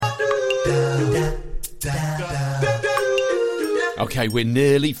Okay, we're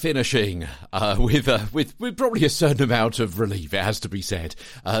nearly finishing with probably a certain amount of relief, it has to be said.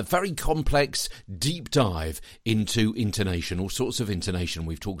 Very complex, deep dive into intonation, all sorts of intonation.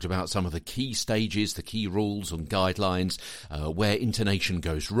 We've talked about some of the key stages, the key rules and guidelines, where intonation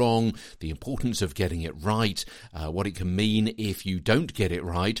goes wrong, the importance of getting it right, what it can mean if you don't get it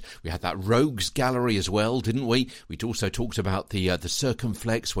right. We had that rogues gallery as well, didn't we? We also talked about the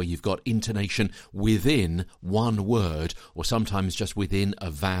circumflex, where you've got intonation within one word, or sometimes just within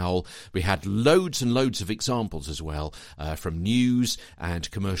a vowel. We had loads and loads of examples as well, from news and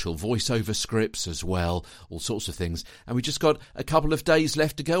commercial voiceover scripts as well, all sorts of things. And we just got a couple of days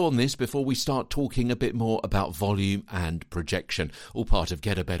left to go on this before we start talking a bit more about volume and projection, all part of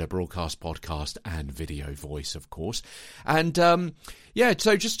Get a Better Broadcast podcast and video voice, of course. And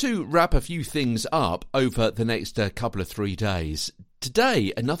so just to wrap a few things up over the next couple of 3 days,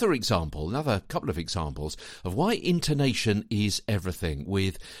 today, another couple of examples of why intonation is everything,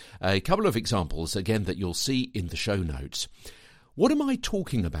 with a couple of examples, again, that you'll see in the show notes. What am I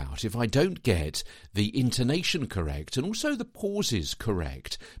talking about if I don't get the intonation correct and also the pauses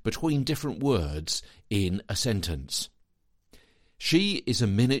correct between different words in a sentence? She is a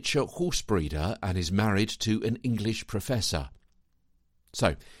miniature horse breeder and is married to an English professor.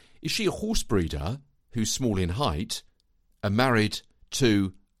 So, is she a horse breeder who's small in height and married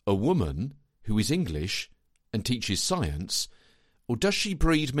to a woman who is English and teaches science, or does she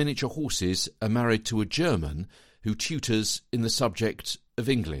breed miniature horses and married to a German who tutors in the subject of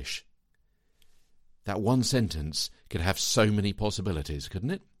English? That one sentence could have so many possibilities,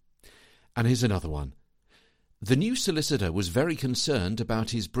 couldn't it? And here's another one. The new solicitor was very concerned about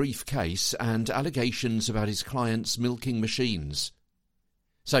his briefcase and allegations about his client's milking machines.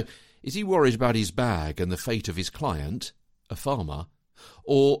 So, is he worried about his bag and the fate of his client, a farmer,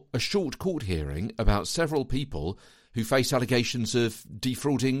 or a short court hearing about several people who face allegations of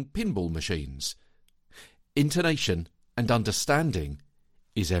defrauding pinball machines? Intonation and understanding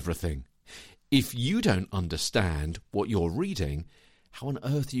is everything. If you don't understand what you're reading, how on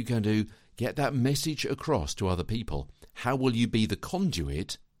earth are you going to get that message across to other people? How will you be the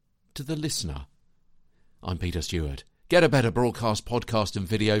conduit to the listener? I'm Peter Stewart. Get a Better Broadcast podcast and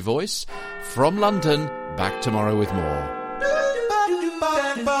video voice. From London, back tomorrow with more.